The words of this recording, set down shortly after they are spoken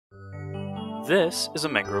This is a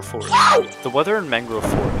mangrove forest. The weather in mangrove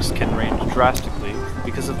forests can range drastically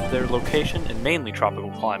because of their location in mainly tropical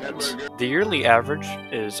climates. The yearly average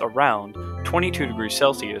is around 22 degrees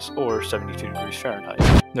Celsius or 72 degrees Fahrenheit.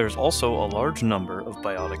 There's also a large number of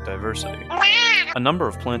biotic diversity. A number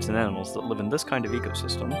of plants and animals that live in this kind of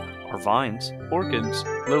ecosystem are vines, orchids,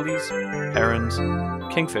 lilies, herons,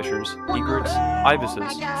 kingfishers, egrets,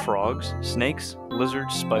 ibises, frogs, snakes,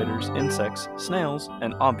 lizards, spiders, insects, snails,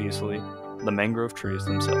 and obviously, the mangrove trees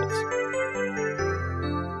themselves.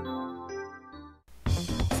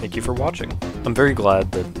 Thank you for watching. I'm very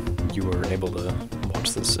glad that you were able to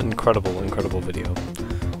watch this incredible video.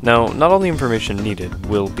 Now, not all the information needed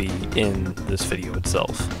will be in this video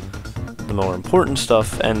itself. The more important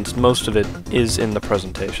stuff, and most of it, is in the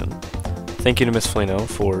presentation. Thank you to Miss Flino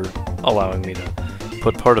for allowing me to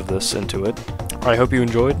put part of this into it. I hope you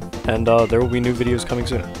enjoyed, and there will be new videos coming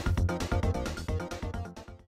soon.